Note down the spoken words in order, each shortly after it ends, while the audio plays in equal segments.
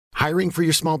Hiring for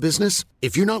your small business?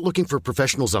 If you're not looking for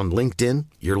professionals on LinkedIn,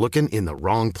 you're looking in the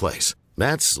wrong place.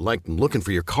 That's like looking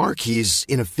for your car keys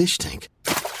in a fish tank.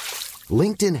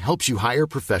 LinkedIn helps you hire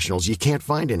professionals you can't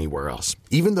find anywhere else,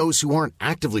 even those who aren't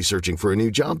actively searching for a new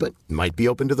job but might be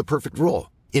open to the perfect role.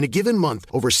 In a given month,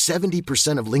 over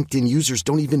 70% of LinkedIn users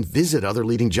don't even visit other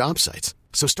leading job sites.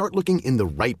 So start looking in the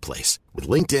right place. With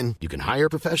LinkedIn, you can hire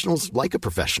professionals like a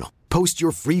professional. Post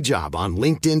your free job on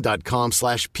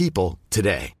linkedin.com/people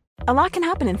today. A lot can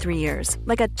happen in 3 years,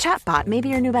 like a chatbot may be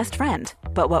your new best friend.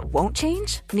 But what won't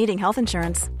change? Needing health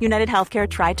insurance. United Healthcare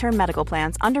Tri-Term Medical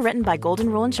Plans, underwritten by Golden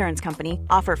Rule Insurance Company,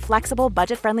 offer flexible,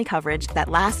 budget-friendly coverage that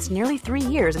lasts nearly 3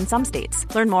 years in some states.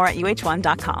 Learn more at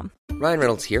uh1.com. Ryan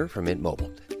Reynolds here from Mint Mobile.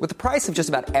 With the price of just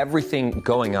about everything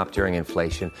going up during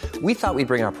inflation, we thought we'd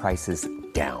bring our prices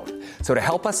down. So to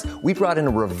help us, we brought in a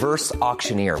reverse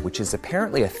auctioneer, which is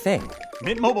apparently a thing.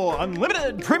 Mint Mobile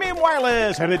Unlimited Premium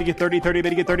Wireless. How to get 30, 30, bit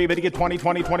to get 30, bit to get 20,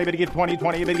 20, 20, bit to get 20,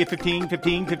 20, bit to get 15,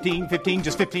 15, 15, 15,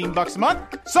 just $15 a month?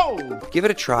 Sold! Give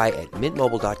it a try at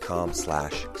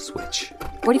mintmobile.com/switch.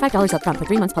 $45 up front for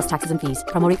 3 months plus taxes and fees.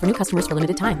 Promo rate for new customers for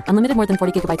limited time. Unlimited more than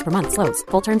 40 gigabytes per month. Slows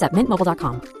full terms at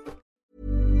mintmobile.com.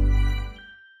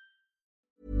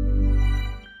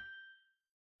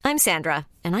 I'm Sandra,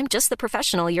 and I'm just the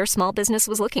professional your small business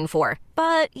was looking for.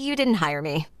 But you didn't hire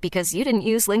me because you didn't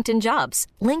use LinkedIn Jobs.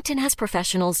 LinkedIn has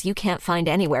professionals you can't find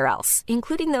anywhere else,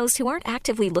 including those who aren't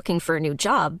actively looking for a new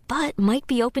job, but might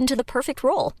be open to the perfect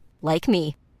role, like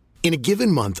me. In a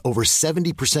given month, over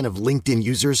 70% of LinkedIn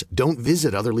users don't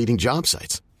visit other leading job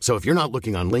sites. So if you're not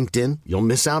looking on LinkedIn, you'll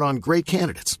miss out on great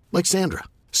candidates like Sandra.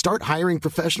 Start hiring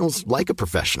professionals like a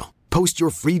professional. Post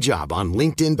your free job on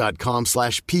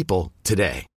linkedin.com/people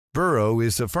today. Burrow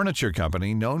is a furniture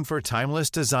company known for timeless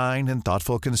design and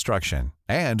thoughtful construction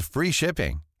and free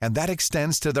shipping, and that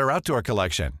extends to their outdoor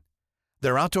collection.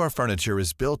 Their outdoor furniture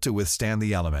is built to withstand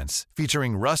the elements,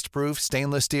 featuring rust-proof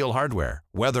stainless steel hardware,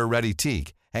 weather-ready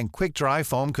teak, and quick-dry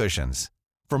foam cushions.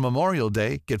 For Memorial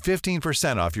Day, get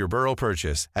 15% off your Burrow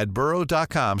purchase at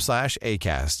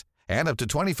burrow.com/acast and up to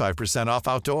 25% off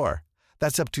outdoor.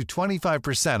 That's up to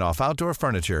 25% off outdoor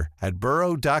furniture at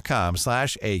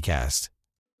burrow.com/acast.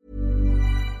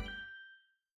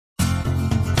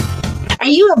 Are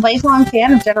you a lifelong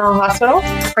fan of General Hospital?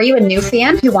 Are you a new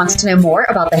fan who wants to know more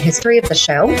about the history of the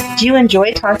show? Do you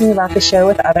enjoy talking about the show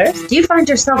with others? Do you find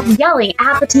yourself yelling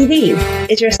at the TV?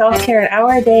 Is your self-care an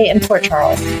hour a day in Port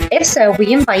Charles? If so,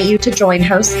 we invite you to join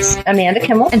hosts Amanda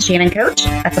Kimmel and Shannon Coach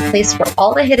at the place where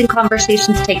all the hidden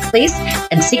conversations take place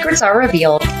and secrets are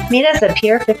revealed. Meet us at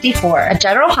Pier 54, a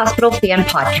General Hospital fan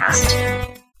podcast.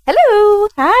 Hello.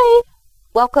 Hi.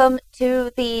 Welcome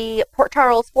to the Port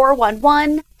Charles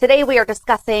 411. Today we are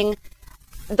discussing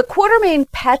the Quartermaine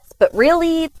pets, but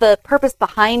really the purpose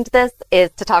behind this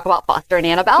is to talk about Foster and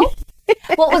Annabelle.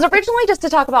 Well, it was originally just to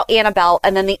talk about Annabelle,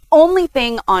 and then the only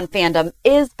thing on fandom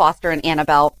is Foster and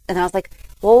Annabelle. And I was like,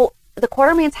 well, the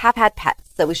Quartermaines have had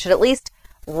pets, so we should at least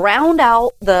round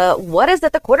out the, what is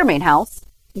it, the Quartermaine house,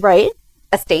 right?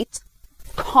 Estate,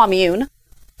 commune,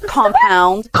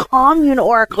 compound, commune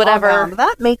or whatever. Compound.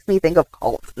 That makes me think of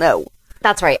cults. No.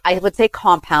 That's right. I would say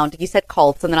compound. You said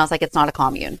cults, and then I was like, it's not a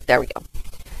commune. There we go.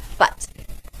 But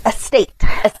estate.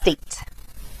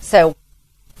 So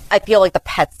I feel like the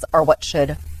pets are what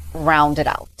should round it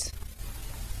out.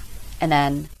 And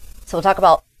then, so we'll talk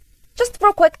about, just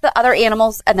real quick, the other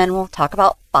animals, and then we'll talk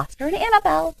about Foster and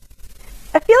Annabelle.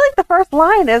 I feel like the first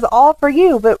line is all for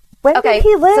you, but when did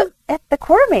he live at the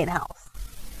Quartermaine house?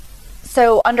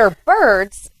 So under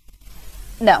birds,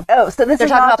 no. Oh, so this is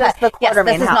not just the Quartermaine house. Yes,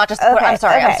 this is not just the okay, I'm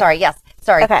sorry. Yes,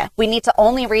 sorry. Okay. We need to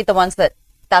only read the ones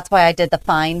that's why I did the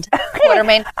find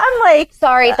Quartermaine. I'm like,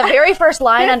 sorry, the very first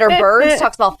line under birds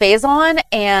talks about Faison,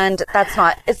 and that's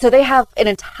not, so they have an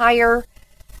entire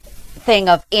thing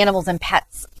of animals and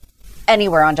pets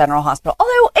anywhere on General Hospital.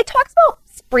 Although it talks about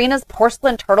Sprina's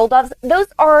porcelain turtle doves. Those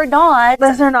are not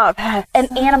pets.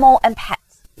 An animal and pet.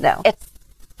 No. It's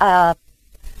a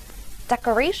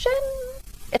decoration.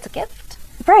 It's a gift.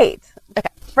 Right. Okay.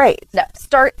 Right. No.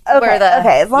 Start okay. where the...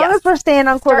 Okay. As long as we're staying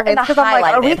on Quartermaine, because I'm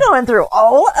like, are we going through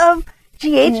all of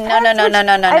GH No.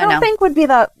 I don't think would be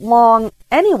that long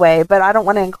anyway, but I don't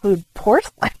want to include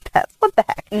porcelain pets. What the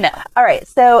heck? No. All right.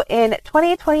 So in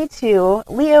 2022,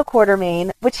 Leo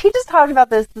Quartermaine, which he just talked about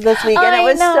this week, and it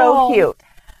was so cute,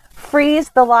 frees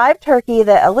the live turkey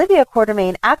that Olivia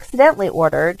Quartermaine accidentally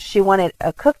ordered. She wanted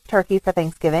a cooked turkey for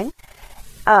Thanksgiving.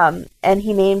 And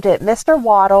he named it Mr.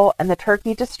 Waddle, and the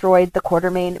turkey destroyed the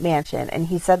Quartermaine mansion. And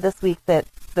he said this week that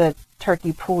the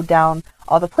turkey pulled down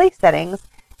all the place settings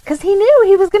because he knew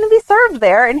he was going to be served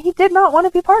there, and he did not want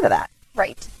to be part of that.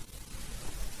 Right.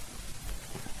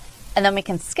 And then we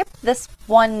can skip this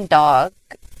one dog.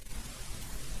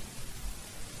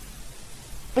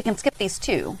 We can skip these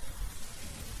two.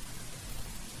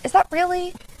 Is that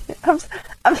really? I'm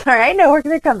sorry, I know we're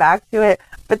going to come back to it,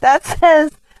 but that says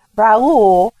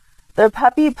Raoul, the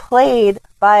puppy played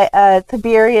by a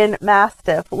Tibetan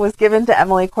Mastiff, was given to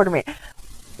Emily Quartermaine.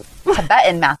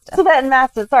 Tibetan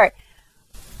Mastiff, sorry.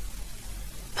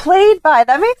 Played by,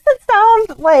 that makes it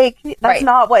sound like that's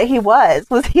not what he was.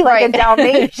 Was he like a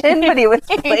Dalmatian, but he was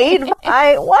played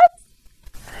by what?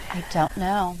 I don't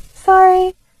know.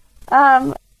 Sorry.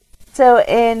 So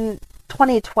in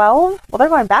 2012, well, they're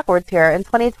going backwards here. In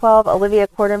 2012, Olivia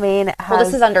Quartermaine has... Well,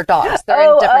 this is under dogs. They're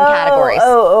in different categories.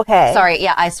 Oh, okay. Sorry,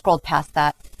 yeah, I scrolled past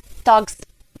that. Dogs.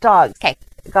 Okay,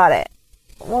 got it.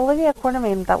 Well, Olivia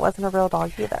Quartermaine, that wasn't a real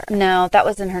dog either. No, that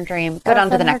was in her dream. Go down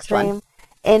to the next one.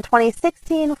 In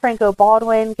 2016, Franco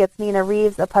Baldwin gets Nina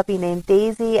Reeves a puppy named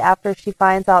Daisy after she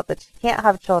finds out that she can't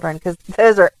have children, because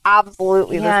those are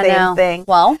absolutely the same thing.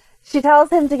 Well... She tells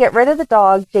him to get rid of the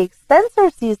dog. Jake Spencer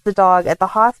sees the dog at the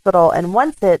hospital and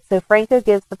wants it, so Franco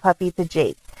gives the puppy to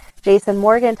Jake. Jason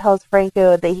Morgan tells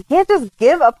Franco that he can't just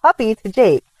give a puppy to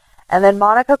Jake. And then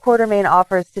Monica Quartermaine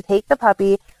offers to take the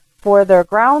puppy for their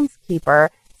groundskeeper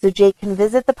so Jake can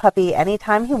visit the puppy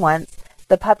anytime he wants.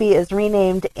 The puppy is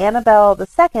renamed Annabelle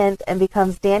II and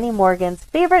becomes Danny Morgan's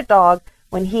favorite dog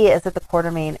when he is at the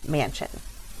Quartermaine mansion.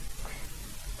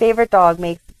 Favorite dog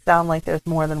makes it sound like there's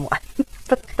more than one.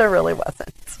 But there really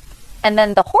wasn't. And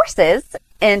then the horses.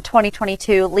 In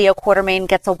 2022, Leo Quartermaine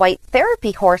gets a white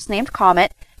therapy horse named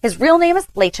Comet. His real name is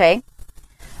Leche,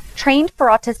 trained for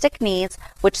autistic needs,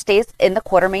 which stays in the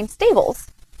Quartermaine stables.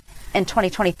 In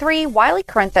 2023, Wiley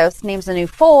Corinthos names a new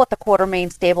foal at the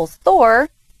Quartermaine stables, Thor.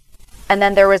 And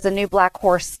then there was a new black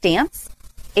horse, Stance,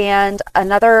 and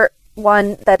another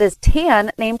one that is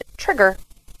tan named Trigger.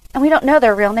 And we don't know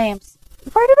their real names.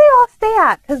 Where do they all stay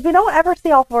at? Because we don't ever see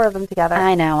all four of them together.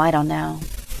 I know. I don't know.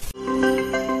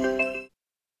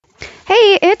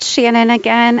 Hey, it's Shannon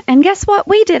again. And guess what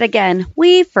we did again?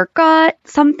 We forgot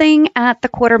something at the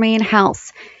Quartermaine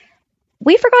house.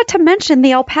 We forgot to mention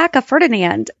the alpaca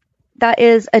Ferdinand. That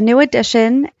is a new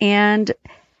addition, and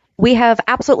we have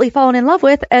absolutely fallen in love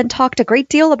with and talked a great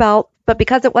deal about, but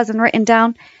because it wasn't written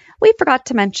down, we forgot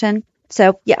to mention.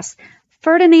 So, yes.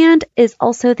 Ferdinand is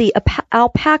also the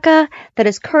alpaca that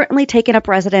is currently taking up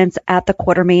residence at the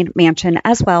Quartermaine mansion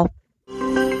as well.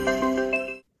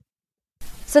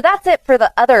 So that's it for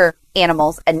the other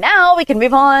animals. And now we can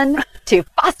move on to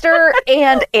Foster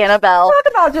and Annabelle.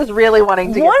 Talk about just really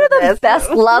wanting to get one to of the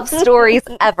best love stories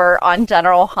ever on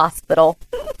General Hospital.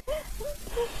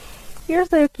 You're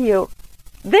so cute.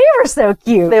 They were so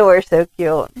cute. They were so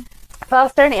cute.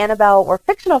 Foster and Annabelle were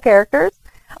fictional characters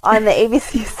on the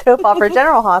ABC soap opera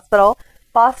General Hospital.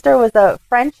 Foster was a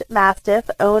French Mastiff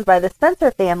owned by the Spencer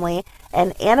family,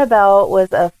 and Annabelle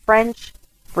was a French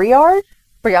Briard?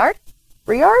 Briard?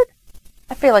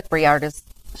 I feel like Briard is...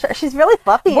 She's really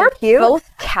fluffy and cute. We're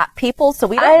both cat people, so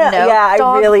we don't know I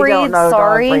really breeds. don't know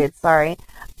dog breeds. Sorry.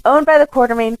 Owned by the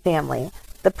Quartermaine family.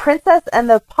 The princess and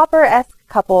the pauper-esque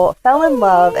couple fell in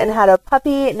love and had a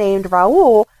puppy named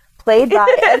Raoul, played by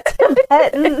a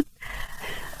Tibetan...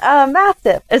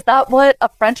 Mastiff. Is that what a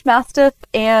French Mastiff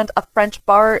and a French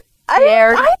Briard?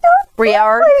 I don't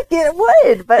Briard? think it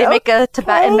would, but they make a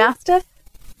Tibetan Mastiff?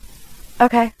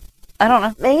 Okay. I don't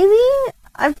know. Maybe?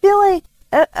 I feel like...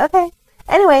 okay.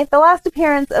 Anyway, the last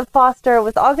appearance of Foster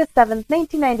was August 7th,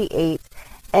 1998,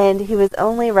 and he was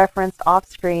only referenced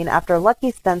off-screen after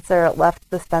Lucky Spencer left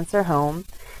the Spencer home.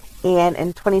 And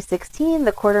in 2016,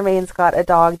 the Quartermaines got a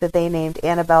dog that they named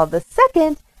Annabelle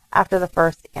II after the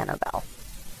first Annabelle.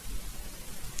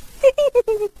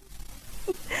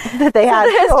 That they had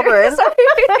children.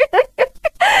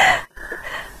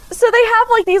 So they have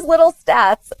like these little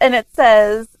stats, and it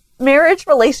says marriage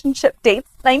relationship dates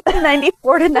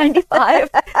 1994 to 95.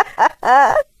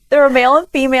 There are male and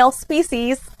female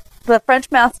species, the French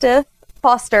Mastiff,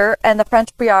 Foster, and the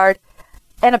French Briard,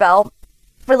 Annabelle.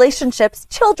 Relationships,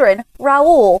 children,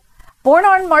 Raoul, born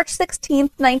on March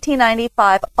 16th,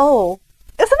 1995. Oh.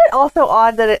 Isn't it also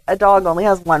odd that a dog only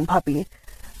has one puppy?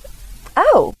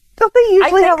 Oh. Don't they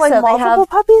usually have like multiple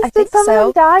puppies? Did some of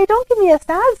them die? Don't give me a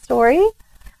sad story.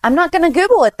 I'm not going to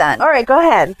Google it then. All right, go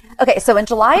ahead. Okay, so in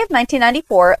July of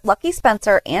 1994, Lucky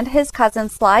Spencer and his cousin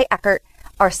Sly Eckert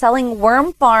are selling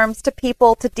worm farms to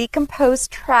people to decompose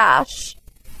trash.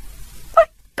 My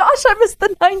gosh, I miss the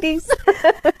 90s.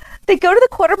 They go to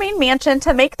the Quartermaine mansion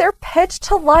to make their pitch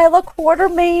to Lila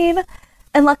Quartermaine,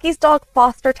 and Lucky's dog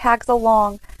Foster tags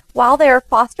along. While there,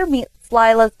 Foster meets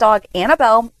Lila's dog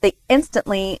Annabelle. They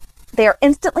instantly They are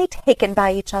instantly taken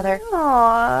by each other.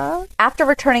 Aww. After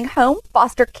returning home,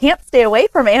 Foster can't stay away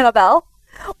from Annabelle.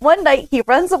 One night, he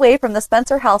runs away from the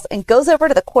Spencer house and goes over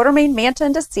to the Quartermaine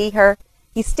mansion to see her.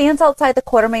 He stands outside the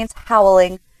Quartermaines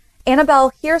howling. Annabelle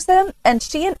hears him, and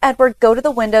she and Edward go to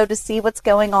the window to see what's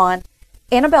going on.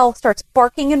 Annabelle starts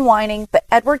barking and whining, but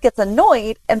Edward gets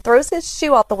annoyed and throws his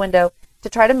shoe out the window to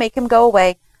try to make him go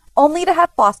away, only to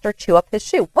have Foster chew up his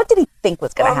shoe. What did he think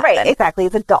was going to happen? Right, exactly.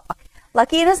 It's a dog.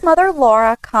 Lucky and his mother,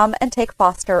 Laura, come and take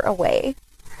Foster away.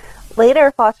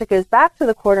 Later, Foster goes back to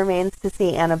the Quartermaines to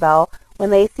see Annabelle. When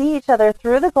they see each other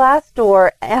through the glass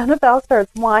door, Annabelle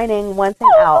starts whining, wanting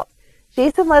out.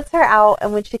 Jason lets her out,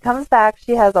 and when she comes back,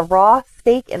 she has a raw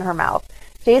steak in her mouth.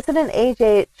 Jason and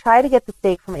AJ try to get the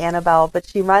steak from Annabelle, but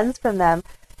she runs from them,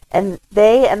 and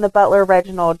they and the butler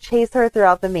Reginald chase her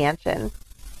throughout the mansion.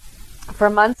 For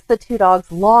months, the two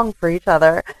dogs long for each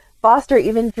other. Foster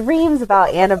even dreams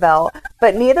about Annabelle,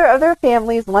 but neither of their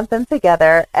families want them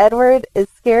together. Edward is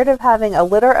scared of having a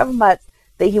litter of mutts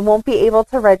that he won't be able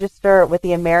to register with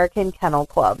the American Kennel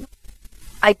Club.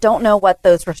 I don't know what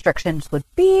those restrictions would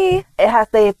be.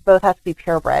 They both have to be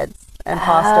purebreds, and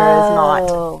Foster is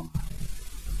not.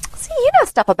 See, you know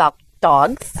stuff about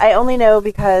dogs. I only know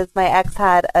because my ex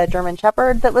had a German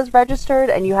Shepherd that was registered,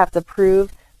 and you have to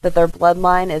prove that their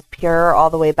bloodline is pure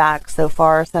all the way back so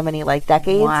many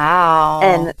decades. Wow.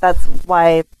 And that's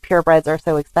why purebreds are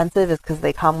so expensive, is because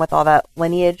they come with all that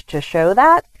lineage to show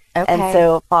that. Okay. And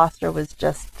so Foster was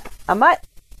just a mutt,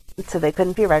 so they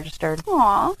couldn't be registered.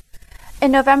 Aww.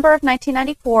 In November of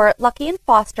 1994, Lucky and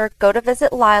Foster go to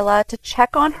visit Lila to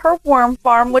check on her worm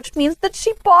farm, which means that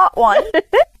she bought one.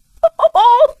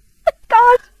 Oh, my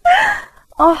gosh.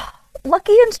 Oh,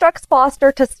 Lucky instructs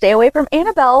Foster to stay away from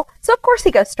Annabelle, so of course he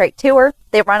goes straight to her.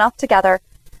 They run off together.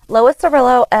 Lois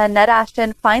Cirillo and Ned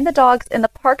Ashton find the dogs in the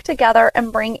park together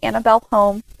and bring Annabelle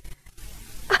home.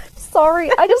 I'm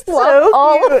sorry, I just love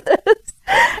all of this.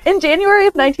 In January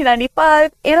of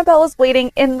 1995, Annabelle is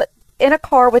waiting in a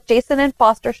car with Jason, and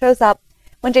Foster shows up.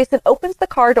 When Jason opens the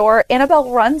car door,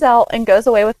 Annabelle runs out and goes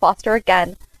away with Foster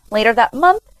again. Later that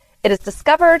month, it is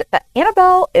discovered that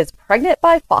Annabelle is pregnant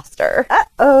by Foster.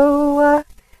 Uh-oh.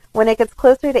 When it gets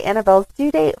closer to Annabelle's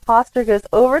due date, Foster goes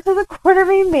over to the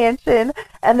Quartermaine mansion,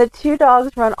 and the two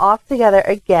dogs run off together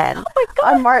again. Oh my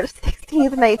God. On March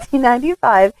 16th,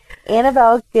 1995,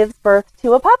 Annabelle gives birth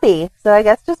to a puppy, so I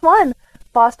guess just one.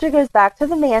 Foster goes back to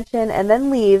the mansion and then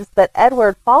leaves, but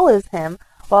Edward follows him.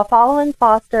 While following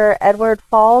Foster, Edward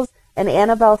falls, and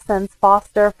Annabelle sends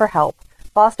Foster for help.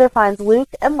 Foster finds Luke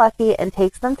and Lucky and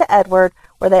takes them to Edward,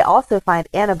 where they also find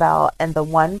Annabelle and the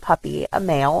one puppy, a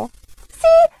male.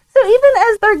 See? So even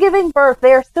as they're giving birth,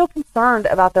 they are still concerned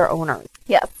about their owners.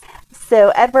 Yes.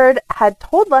 So Edward had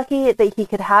told Lucky that he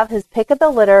could have his pick of the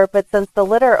litter, but since the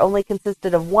litter only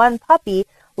consisted of one puppy,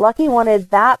 Lucky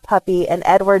wanted that puppy, and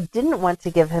Edward didn't want to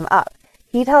give him up.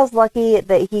 He tells Lucky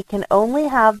that he can only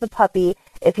have the puppy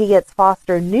if he gets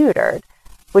Foster neutered,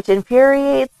 which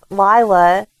infuriates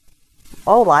Lila.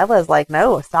 Oh, Lila's like,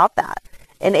 no, stop that.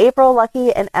 In April,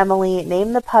 Lucky and Emily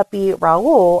named the puppy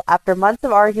Raoul. After months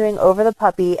of arguing over the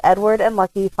puppy, Edward and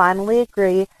Lucky finally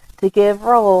agree to give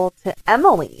Raoul to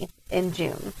Emily in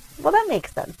June. Well, that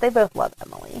makes sense. They both love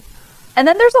Emily. And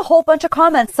then there's a whole bunch of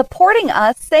comments supporting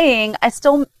us saying, I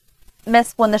still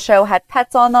miss when the show had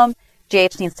pets on them.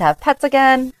 GH needs to have pets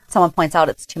again. Someone points out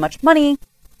it's too much money.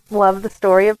 Love the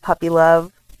story of puppy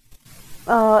love.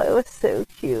 Oh, it was so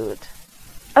cute.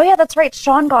 Oh, yeah, that's right.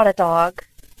 Sean got a dog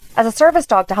as a service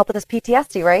dog to help with his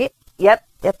PTSD, right? Yep.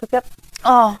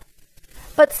 Oh,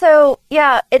 but so,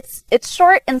 yeah, it's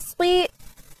short and sweet,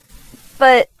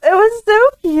 but it was so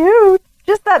cute.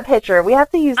 Just that picture. We have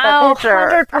to use that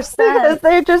picture. 100%. Because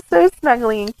they're just so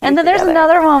snuggly and cute. And then there's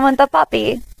another one with the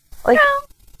puppy. Like,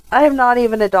 I am not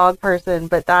even a dog person,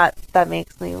 but that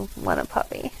makes me want a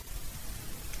puppy.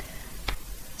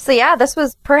 So yeah, this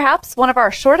was perhaps one of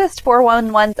our shortest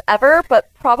 411s ever,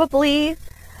 but probably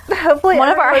hopefully one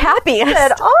of our happiest.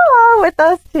 Said, oh, with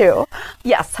us too.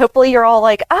 Yes, hopefully you're all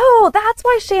like, oh, that's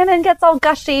why Shannon gets all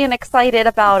gushy and excited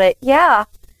about it. Yeah,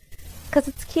 because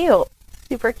it's cute.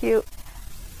 Super cute.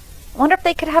 I wonder if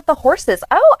they could have the horses.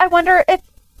 Oh, I wonder if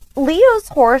Leo's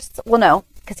horse, well, no,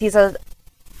 because he's a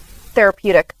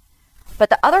therapeutic,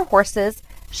 but the other horses,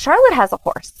 Charlotte has a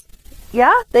horse.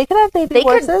 Yeah, they could have baby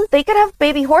horses. They could have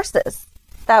baby horses.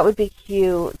 That would be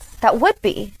cute. That would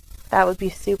be. That would be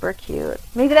super cute.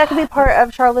 Maybe that could be part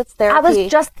of Charlotte's therapy. I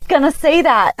was just going to say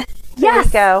that. There yes.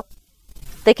 you go.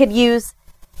 They could use,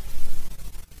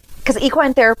 because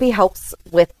equine therapy helps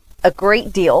with a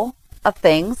great deal of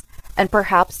things, and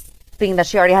perhaps being that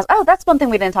she already has, oh, that's one thing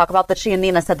we didn't talk about, that she and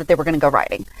Nina said that they were going to go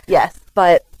riding. Yes.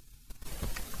 But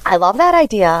I love that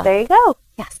idea. There you go.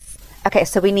 Yes. Okay,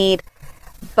 so we need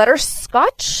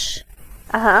butterscotch.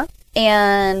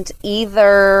 And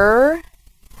either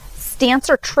Stance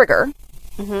or Trigger.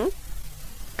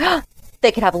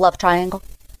 They could have a love triangle.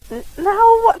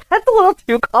 No, that's a little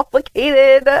too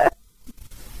complicated.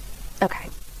 Okay.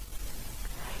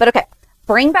 But okay,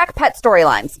 bring back pet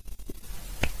storylines.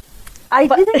 I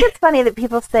do think it's funny that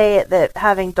people say that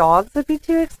having dogs would be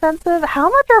too expensive. How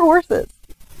much are horses?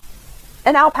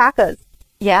 And alpacas?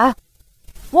 Yeah.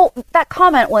 Well, that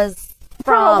comment was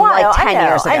from like 10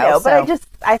 years ago. I know, but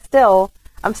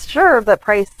I'm sure the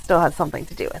price still has something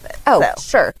to do with it. Oh,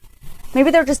 sure.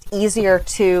 Maybe they're just easier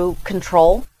to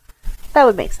control. That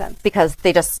would make sense. Because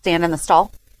they just stand in the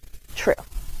stall. True.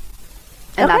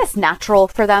 And that's natural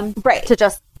for them. Right. To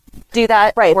just do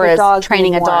that. Right. Whereas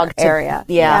training a dog to... area.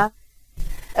 Yeah.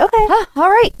 Okay. All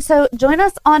right. So join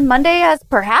us on Monday as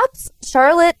perhaps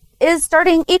Charlotte is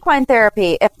starting equine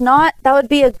therapy. If not, that would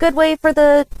be a good way for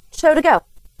the show to go.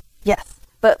 Yes.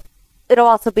 But it'll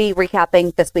also be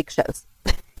recapping this week's shows.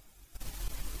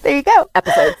 There you go.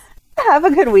 Episodes. Have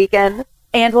a good weekend.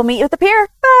 And we'll meet you at the pier.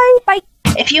 Bye. Bye.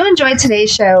 If you enjoyed today's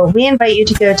show, we invite you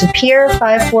to go to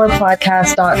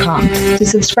pier54podcast.com to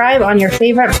subscribe on your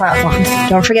favorite platform.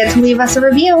 Don't forget to leave us a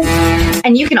review.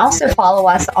 And you can also follow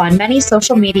us on many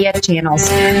social media channels.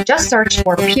 Just search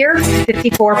for Pier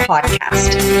 54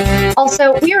 Podcast.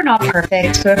 Also, we are not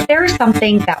perfect, so if there is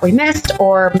something that we missed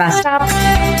or messed up,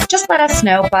 just let us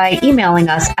know by emailing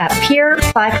us at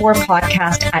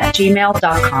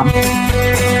pier54podcast@gmail.com.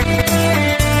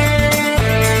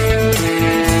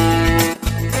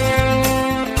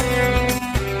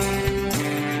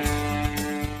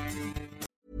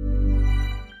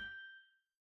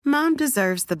 Mom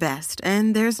deserves the best,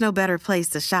 and there's no better place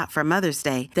to shop for Mother's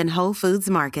Day than Whole Foods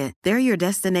Market. They're your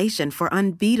destination for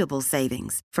unbeatable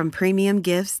savings, from premium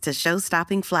gifts to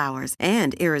show-stopping flowers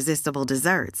and irresistible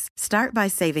desserts. Start by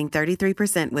saving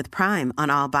 33% with Prime on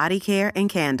all body care and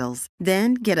candles.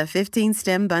 Then get a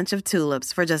 15-stem bunch of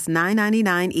tulips for just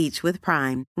 $9.99 each with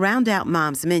Prime. Round out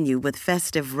Mom's menu with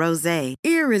festive rosé,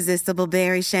 irresistible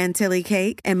berry chantilly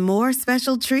cake, and more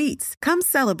special treats. Come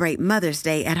celebrate Mother's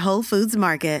Day at Whole Foods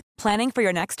Market. Planning for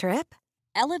your next trip?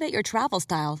 Elevate your travel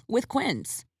style with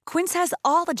Quince. Quince has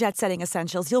all the jet-setting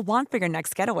essentials you'll want for your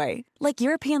next getaway, like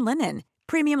European linen,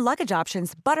 premium luggage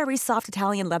options, buttery soft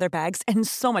Italian leather bags, and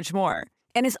so much more.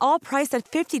 And is all priced at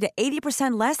 50 to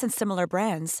 80% less than similar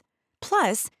brands.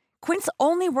 Plus, Quince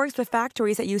only works with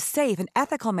factories that use safe and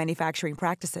ethical manufacturing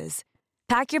practices.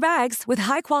 Pack your bags with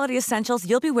high-quality essentials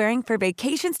you'll be wearing for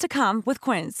vacations to come with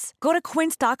Quince. Go to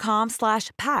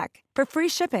quince.com/pack for free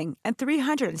shipping and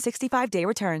 365-day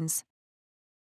returns.